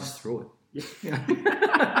 I just threw it. Yeah.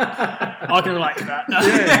 I can relate to that.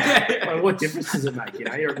 Yeah. Like, what difference does it make?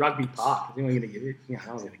 You're at Rugby Park. I think we're going to give it.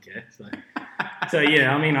 I was going to care. So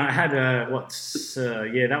yeah, I had that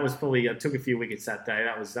was probably, I took a few wickets that day.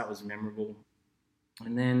 That was memorable.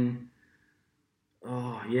 And then,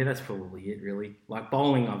 that's probably it really. Like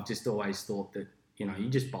bowling, I've just always thought that you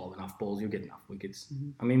just bowl enough balls, you'll get enough wickets. Mm-hmm.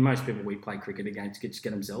 I mean, most people we play cricket against just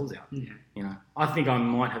get themselves out. Yeah. I think I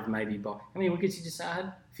might have maybe how many wickets did you say I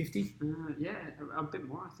had? 50? Yeah, a bit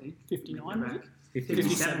more, I think. 59, was it?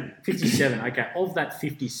 57. 57. Okay, of that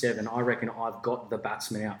 57, I reckon I've got the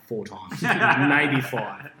batsman out 4 times, maybe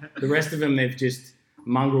 5. The rest of them, they've just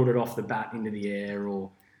mongrelled it off the bat into the air,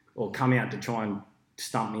 or come out to try and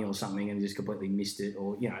stump me or something and just completely missed it,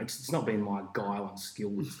 or it's not been my guile and skill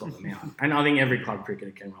that's got them out. And I think every club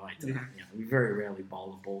cricketer can relate to that. We very rarely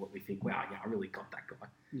bowl a ball that we think, wow, I really got that guy.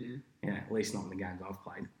 Yeah. At least not in the games I've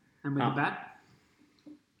played. And with the bat?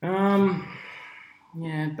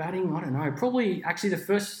 Yeah, batting, I don't know. Probably actually the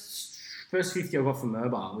first 50 I got from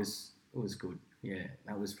Murbar was good. Yeah,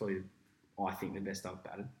 that was probably, I think, the best I've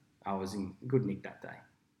batted. I was in good nick that day,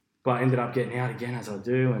 but I ended up getting out again as I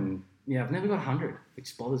do, and I've never got 100,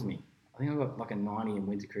 which bothers me. I think I got like a 90 in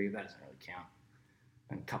winter cricket. That doesn't really count,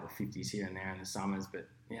 and a couple of 50s here and there in the summers. But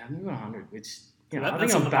I've never got 100, which I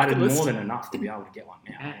think I've batted more than enough to be able to get one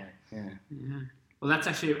now. Yeah. Well, that's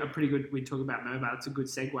actually a pretty good. We talk about Murbar. It's a good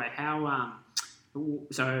segue. How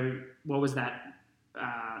so what was that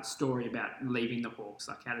story about leaving the Hawks?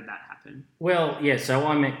 Like, how did that happen? Well, yeah. So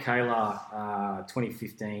I met Kayla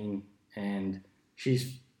 2015, and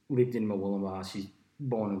she's lived in Murwillumbah. She's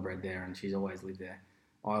born and bred there, and she's always lived there.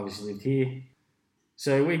 I obviously lived here.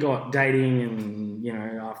 So we got dating,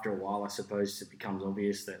 and after a while, I suppose it becomes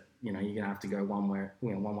obvious that you're gonna have to go one way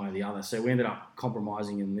or the other. So we ended up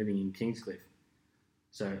compromising and living in Kingscliff.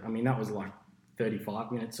 So I mean, that was like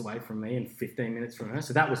 35 minutes away from me and 15 minutes from her.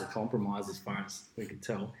 So that was a compromise as far as we could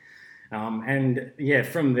tell. And yeah,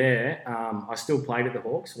 from there, I still played at the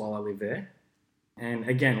Hawks while I lived there. And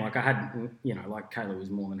again, like I had, like Kayla was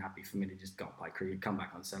more than happy for me to just go and play cricket, come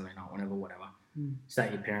back on Saturday night, whatever. Stay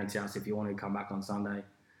at your parents' house if you wanted to come back on Sunday.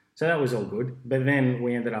 So that was all good. But then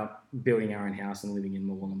we ended up building our own house and living in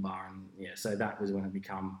Murwillumbah. And so that was when it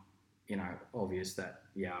became, obvious that,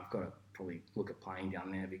 I've got to probably look at playing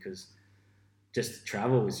down there, because just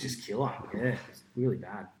travel was just killer. Yeah, it's really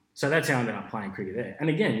bad. So that's how I ended up playing cricket there. And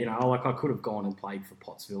again, like I could have gone and played for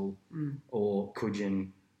Pottsville or Coogin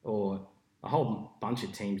or a whole bunch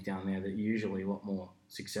of teams down there that are usually a lot more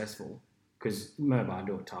successful, because Murbar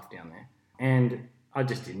do it tough down there. And I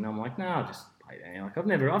just didn't. I'm like, I'll just play there. Like I've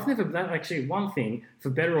never, that actually one thing, for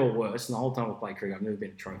better or worse, and the whole time I've played cricket, I've never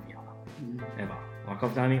been a trophy hunter, ever. Like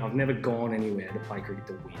I've never gone anywhere to play cricket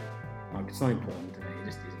to win. Like it's not important to me. It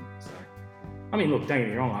just isn't. So, I mean, look, don't get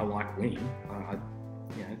me wrong. I like winning.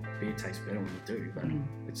 Beer tastes better when you do, but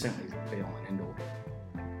it certainly is the be all and end all.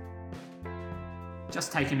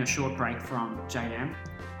 Just taking a short break from JM.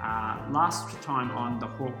 Last time on the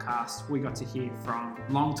Hawkcast, we got to hear from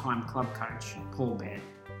longtime club coach Paul Baird.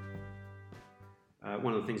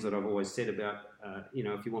 One of the things that I've always said about,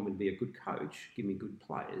 if you want me to be a good coach, give me good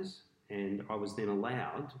players. And I was then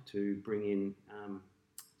allowed to bring in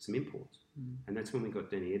some imports. And that's when we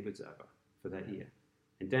got Danny Edwards over for that year.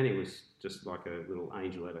 And Danny was just like a little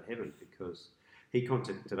angel out of heaven, because he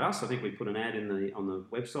contacted us. I think we put an ad on the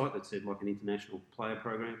website that said like an international player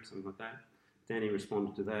program, something like that. Danny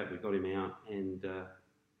responded to that. We got him out, and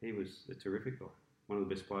he was a terrific guy. One of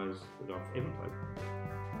the best players that I've ever played.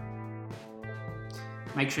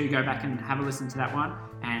 Make sure you go back and have a listen to that one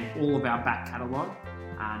and all of our back catalogue.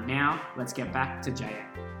 Now, let's get back to JM.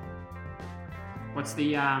 What's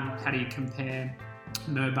the, how do you compare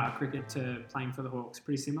Murbar cricket to playing for the Hawks?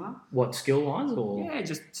 Pretty similar? What, skill-wise or? Yeah,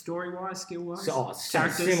 just story-wise, skill-wise.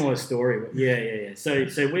 Similar story. Yeah. So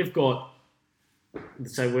we've got,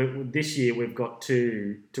 this year we've got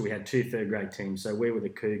we had 2 third-grade teams. So we were the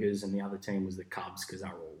Cougars and the other team was the Cubs, because they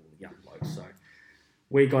were all young blokes. So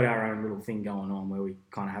we got our own little thing going on where we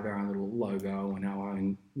kind of have our own little logo and our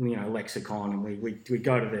own, lexicon, and we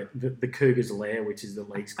go to the Cougars Lair, which is the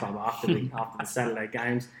leagues club after the Saturday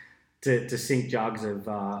games, to sink jugs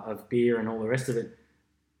of beer and all the rest of it.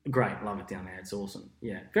 Great, love it down there. It's awesome.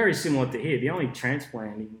 Yeah, very similar to here. The only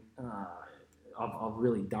transplanting I've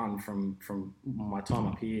really done from my time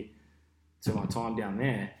up here to my time down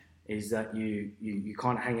there is that you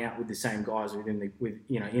kind of hang out with the same guys in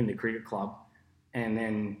the cricket club. And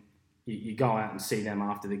then you go out and see them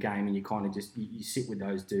after the game, and you kind of just you sit with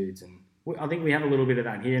those dudes. And I think we have a little bit of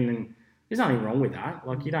that here. And then there's nothing wrong with that.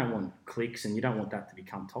 Like, you don't want cliques, and you don't want that to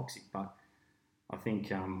become toxic. But I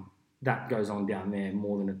think that goes on down there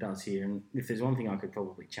more than it does here. And if there's one thing I could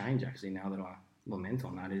probably change, actually, now that I lament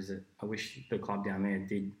on that, is that I wish the club down there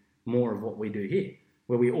did more of what we do here,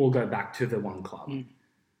 where we all go back to the one club.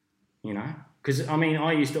 Because,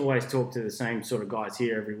 I used to always talk to the same sort of guys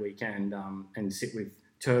here every weekend and sit with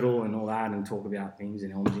Turtle and all that and talk about things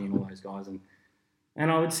and Elmsy and all those guys. And And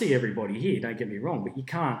I would see everybody here, don't get me wrong, but you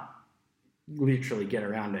can't literally get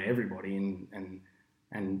around to everybody and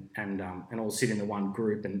all sit in the one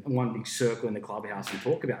group and one big circle in the clubhouse and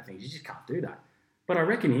talk about things. You just can't do that. But I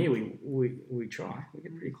reckon here we try. We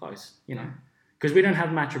get pretty close, you know, because we don't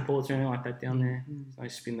have match reports or anything like that down there. No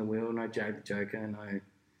spin the wheel, no Jay the Joker, no,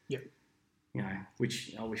 you know,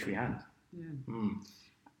 which I wish we had. Yeah.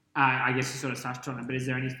 I guess you sort of touched on it, but is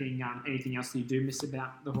there anything else you do miss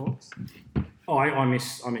about the Hawks? Oh, I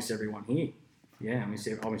miss everyone here. Yeah, I miss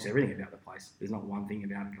everything about the place. There's not one thing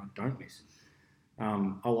about it I don't miss.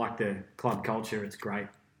 I like the club culture. It's great.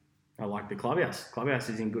 I like the clubhouse. Clubhouse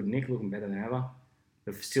is in good nick, looking better than ever.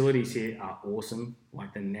 The facilities here are awesome.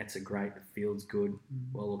 Like, the nets are great. The field's good.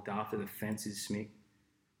 Well looked after. The fence is smick.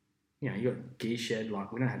 You know, you got gear shed.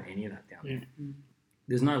 Like, we don't have any of that down there.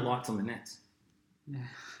 There's no lights on the nets. Yeah.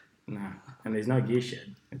 No. And there's no gear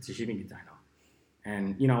shed. It's a shipping container.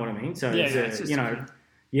 And you know what I mean? So,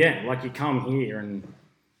 like, you come here and,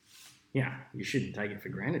 you shouldn't take it for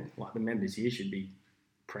granted. Like, the members here should be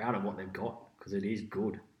proud of what they've got, because it is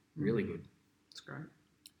good. Really good. It's great.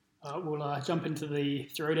 We'll jump into the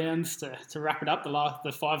throwdowns to wrap it up.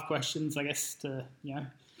 The 5 questions, I guess, that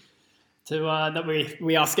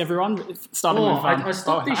we ask everyone. Starting with I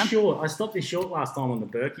stopped this short. I stopped this short last time on the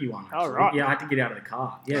Berkey one. Actually. Oh, right. Yeah, I had to get out of the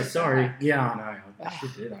car. Yeah, sorry. Yeah, I know. I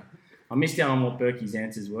should do that. I missed out on what Berkey's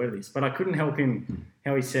answers were to this, but I couldn't help him.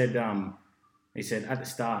 How he said at the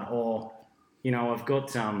start, I've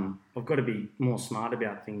got to be more smart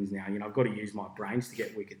about things now. You know, I've got to use my brains to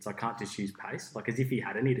get wickets. I can't just use pace, like as if he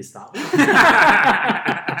had any to start with.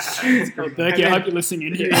 Berkey, I hope you're listening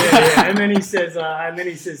in here. Yeah. And then he says, I've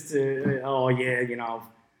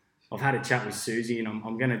had a chat with Susie, and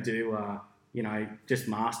I'm going to do, just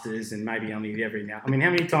masters and maybe only every now. I mean, how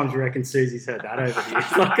many times do you reckon Susie's heard that over the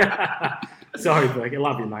years? Like, sorry, Berkey, I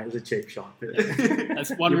love you, mate. It was a cheap shot. But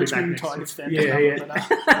that's one Richmond Tigers fan. Yeah.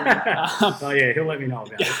 He'll let me know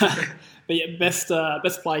about it. But yeah, best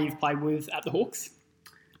player you've played with at the Hawks?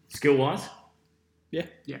 Skill-wise? Yeah.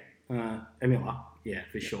 Emila, yeah,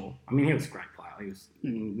 for sure. I mean, he was a great player. He was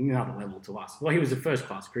another level to us. Well, he was a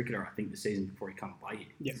first-class cricketer, I think, the season before he come play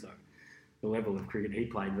here. Yeah. So the level of cricket he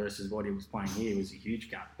played versus what he was playing here was a huge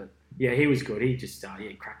gap. But, yeah, he was good. He just,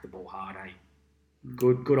 cracked the ball hard,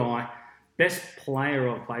 Good eye. Best player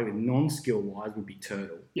I've played with non-skill-wise would be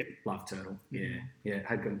Turtle. Yep. Love Turtle. Yeah.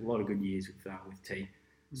 Had a lot of good years with T.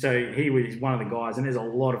 So he was one of the guys, and there's a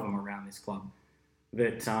lot of them around this club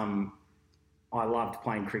that I loved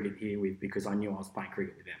playing cricket here with, because I knew I was playing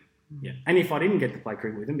cricket with them. Yeah. And if I didn't get to play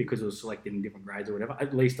cricket with them because I was selected in different grades or whatever,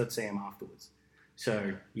 at least I'd see them afterwards.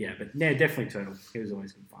 So, definitely Turtle. He was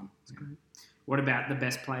always good fun. That's great. What about the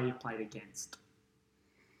best player you played against?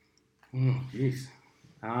 Jeez.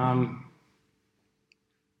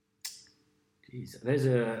 There's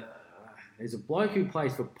a bloke who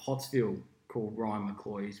plays for Pottsville called Ryan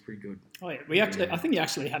McCloy. He's pretty good. Oh yeah, I think he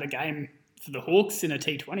actually had a game for the Hawks in a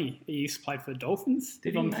T20. He used to play for the Dolphins.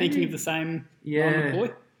 I'm thinking of the same Ryan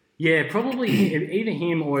McCloy. Yeah, probably either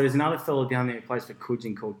him or there's another fellow down there who plays for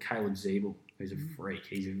Coogin called Caleb Zeeble, who's a freak.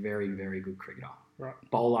 He's a very, very good cricketer. Right.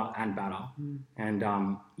 Bowler and batter. And,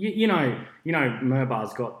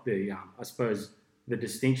 Murbar's got the, I suppose, the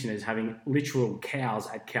distinction as having literal cows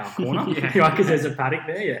at cow corner, because there's a paddock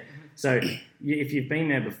there. Yeah. So if you've been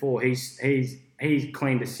there before, he's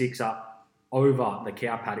cleaned a 6 up over the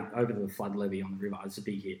cow paddock, over the flood levee on the river. It's a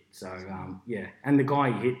big hit. So and the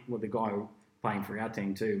guy he hit, the guy playing for our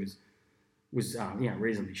team too, was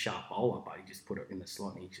reasonably sharp bowler, but he just put it in the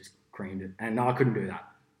slot and he just creamed it. And I couldn't do that.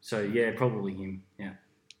 So probably him. Yeah.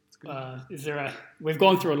 We've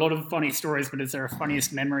gone through a lot of funny stories, but is there a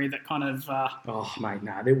funniest memory that kind of... Oh, mate,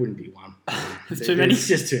 no, there wouldn't be one. Too many? It's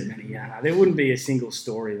just too many, There wouldn't be a single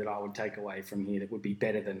story that I would take away from here that would be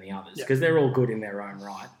better than the others, because they're all good in their own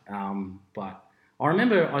right. But I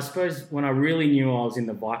remember, I suppose, when I really knew I was in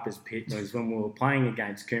the Vipers pit was when we were playing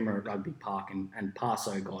against Coomera at Rugby Park, and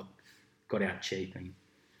Parso got out cheap, and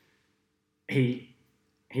he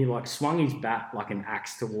like swung his bat like an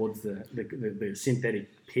axe towards the synthetic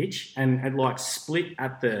pitch, and had like split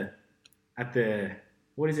at the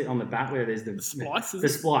what is it on the bat where there's the splice? The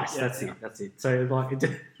splice. That's it. So like,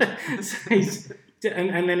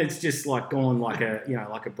 and then it's just like gone like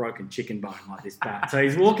a broken chicken bone, like this bat. So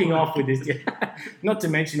he's walking off with this. Not to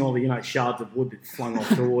mention all the shards of wood that flung off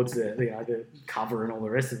towards the cover and all the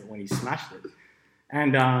rest of it when he smashed it.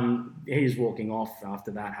 And he was walking off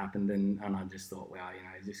after that happened, and I just thought, wow,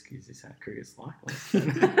 is this how cricket's like?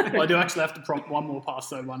 Well, I do actually have to prompt one more pass,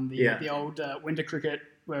 though, the old winter cricket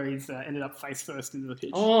where he's ended up face first into the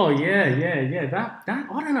pitch. Oh, yeah. That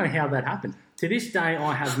I don't know how that happened. To this day,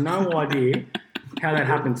 I have no idea how that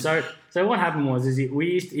happened. So what happened was he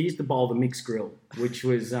used to bowl the mixed grill, which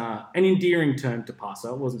was an endearing term to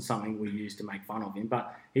Paso. It wasn't something we used to make fun of him,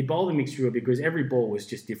 but he'd bowl the mixed grill because every ball was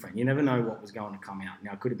just different. You never know what was going to come out.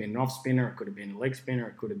 Now, it could have been an off spinner, it could have been a leg spinner,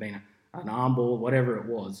 it could have been an arm ball, whatever it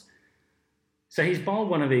was. So he's bowled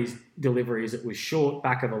one of these deliveries that was short,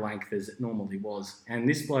 back of a length as it normally was, and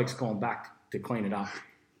this bloke's gone back to clean it up.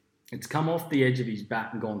 It's come off the edge of his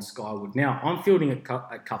bat and gone skyward. Now, I'm fielding at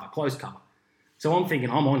cover, close cover. So I'm thinking,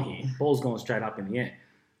 I'm on here. Ball's gone straight up in the air.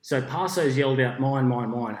 So Paso's yelled out, mine, mine,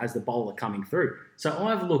 mine, as the bowler coming through. So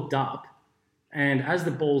I've looked up, and as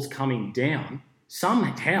the ball's coming down,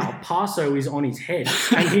 somehow Paso is on his head,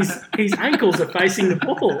 and his ankles are facing the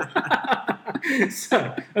ball.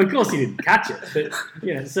 So, of course, he didn't catch it.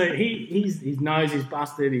 But, so his nose is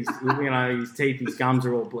busted, his teeth, his gums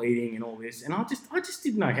are all bleeding and all this. And I just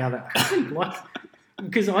didn't know how that happened.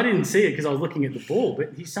 Because I didn't see it because I was looking at the ball,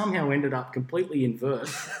 but he somehow ended up completely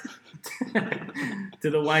inverse to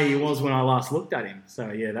the way he was when I last looked at him.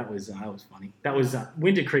 So, yeah, that was funny. That was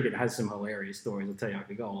winter cricket has some hilarious stories. I'll tell you, I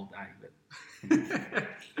could go all day. But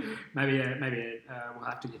maybe we'll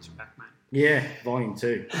have to get you back, mate. Yeah, volume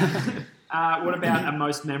 2. What about a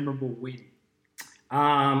most memorable win?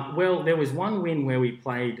 Well, there was one win where we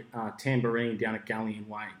played Tamborine down at Galleon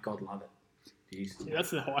Way. God love it. Jeez. Yeah,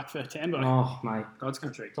 that's the hike for Tambo. Oh, mate. God's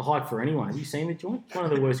country. It's a hike for anyone. Have you seen the joint? It's one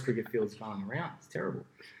of the worst cricket fields going around. It's terrible.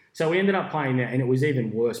 So we ended up playing there, and it was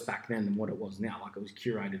even worse back then than what it was now. Like, it was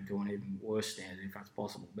curated to an even worse standard, if that's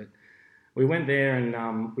possible. But we went there,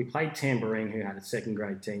 and we played Tamborine, who had a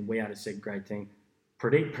second-grade team. We had a second-grade team.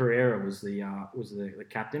 Pradeep Pereira was the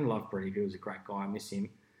captain. Love Pradeep. He was a great guy. I miss him.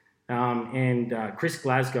 And Chris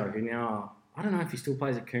Glasgow, who now, I don't know if he still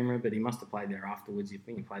plays at Coomera, but he must have played there afterwards. I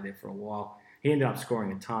think he played there for a while. He ended up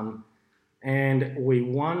scoring a ton. And we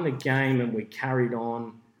won the game, and we carried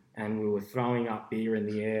on, and we were throwing up beer in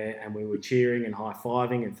the air, and we were cheering and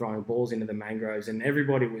high-fiving and throwing balls into the mangroves, and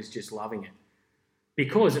everybody was just loving it.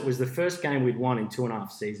 Because it was the first game we'd won in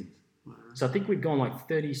 2.5 seasons. So I think we'd gone like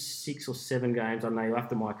 36 or 7 games. I know you'll have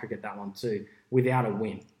to my cricket that one too, without a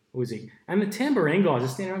win. And the Tamborine guys are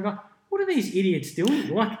standing around going, what are these idiots doing?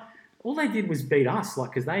 Like, all they did was beat us,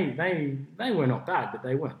 like, because they were not bad, but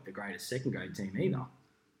they weren't the greatest second grade team either.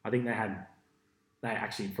 I think they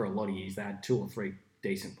actually, for a lot of years, they had 2 or 3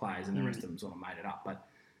 decent players, and the rest of them sort of made it up. But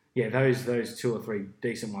yeah, those 2 or 3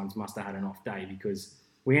 decent ones must have had an off day, because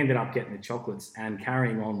we ended up getting the chocolates and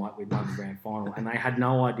carrying on like we'd won the grand final, and they had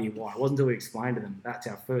no idea why. It wasn't until we explained to them, that's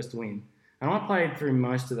our first win. And I played through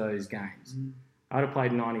most of those games. I'd have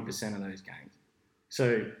played 90% of those games.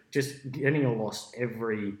 So just getting a loss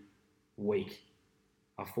every week,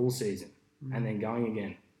 a full season, and then going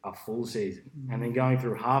again, a full season, and then going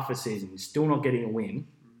through half a season, still not getting a win.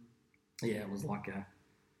 Yeah, it was like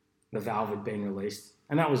the valve had been released.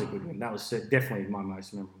 And that was a good win. That was definitely my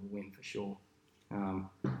most memorable win for sure.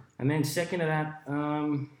 And then second to that,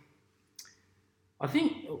 I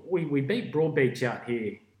think we beat Broadbeach out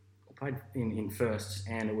here. I played in firsts,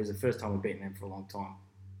 and it was the first time we'd beaten them for a long time.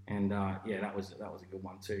 And yeah, that was a good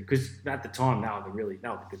one too. Because at the time, they were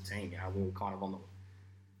the good team. We were kind of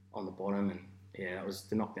on the bottom, and yeah, that was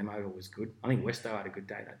to knock them over was good. I think Westo had a good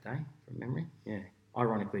day that day, from memory. Yeah,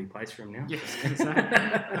 ironically, he plays for him now. Yes.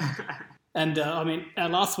 And, our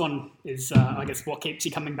last one is, I guess, what keeps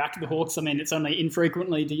you coming back to the Hawks? I mean, it's only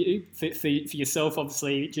infrequently do you, for yourself,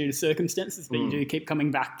 obviously, due to circumstances, but you do keep coming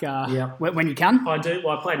back when you can. I do.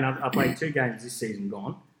 Well, I played 2 games this season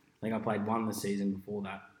gone. I think I played 1 the season before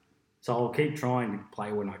that. So I'll keep trying to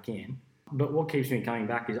play when I can. But what keeps me coming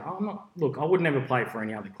back is, I would never play for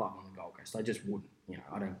any other club on the Gold Coast. I just wouldn't.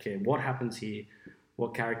 I don't care what happens here,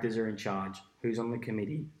 what characters are in charge, who's on the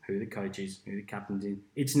committee, who the coach is, who the captain's in.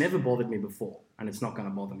 It's never bothered me before, and it's not going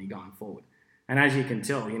to bother me going forward. And as you can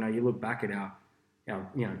tell, you look back at our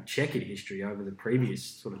checkered history over the previous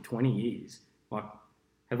sort of 20 years. Like,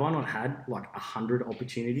 have I not had like 100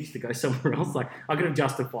 opportunities to go somewhere else? Like, I could have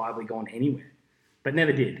justifiably gone anywhere, but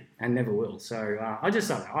never did and never will. So I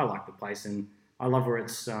like the place, and I love where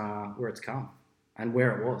it's come and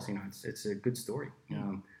where it was. It's a good story.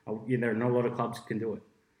 There are not a lot of clubs that can do it.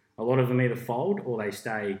 A lot of them either fold or they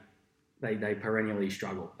stay. They perennially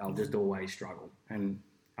struggle. They'll just always struggle, and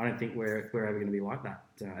I don't think we're ever going to be like that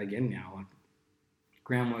again now. Like,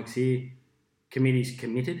 groundwork's here, committee's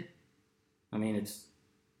committed. I mean, it's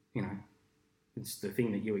the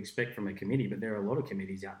thing that you expect from a committee, but there are a lot of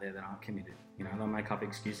committees out there that aren't committed. They'll make up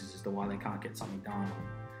excuses as to why they can't get something done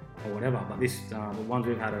or whatever. But the ones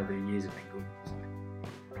we've had over the years have been good.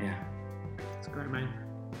 So, yeah, it's great, mate.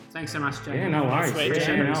 Thanks so much, Jake. Yeah, no worries. Sweet,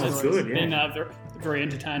 Appreciate it. That was good. It's been very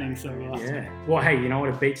entertaining. So Yeah. Well, hey, you know what?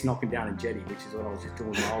 It beats knocking down a jetty, which is what I was just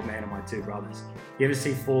doing with my old man and my two brothers. You ever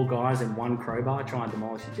see 4 guys and 1 crowbar try and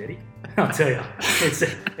demolish a jetty? I'll tell you,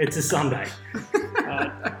 it's a Sunday.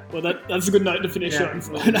 Well, that's a good note to finish on.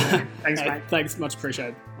 So, Thanks, mate. Thanks, much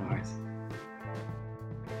appreciated. All right.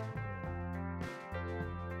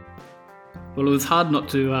 Well, it was hard not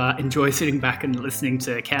to enjoy sitting back and listening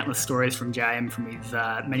to countless stories from JM from his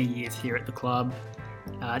many years here at the club.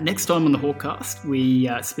 Next time on the Hawkcast, we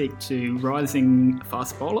speak to rising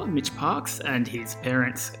fast bowler Mitch Parks and his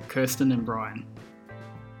parents, Kirsten and Brian.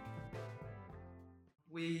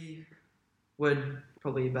 We were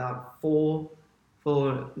probably about 4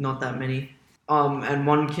 for not that many. And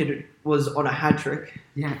one kid was on a hat trick.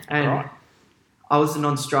 Yeah. And right. I was the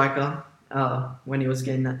non-striker when he was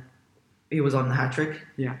getting that. He was on the hat trick.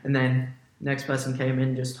 Yeah. And then next person came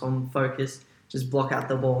in, just told him focus, just block out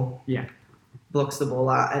the ball. Yeah. Blocks the ball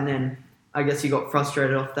out. And then I guess he got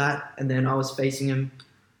frustrated off that. And then I was facing him.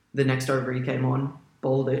 The next over he came on,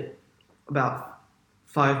 bowled it about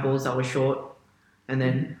 5 balls that were short. And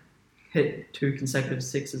then hit 2 consecutive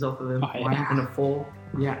 6s off of him. Oh, yeah. And a 4.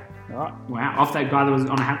 Yeah. All right. Wow. Off that guy that was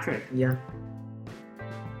on a hat trick. Yeah.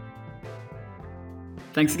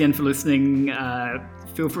 Thanks again for listening.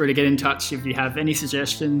 Feel free to get in touch if you have any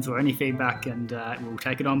suggestions or any feedback, and we'll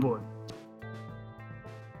take it on board.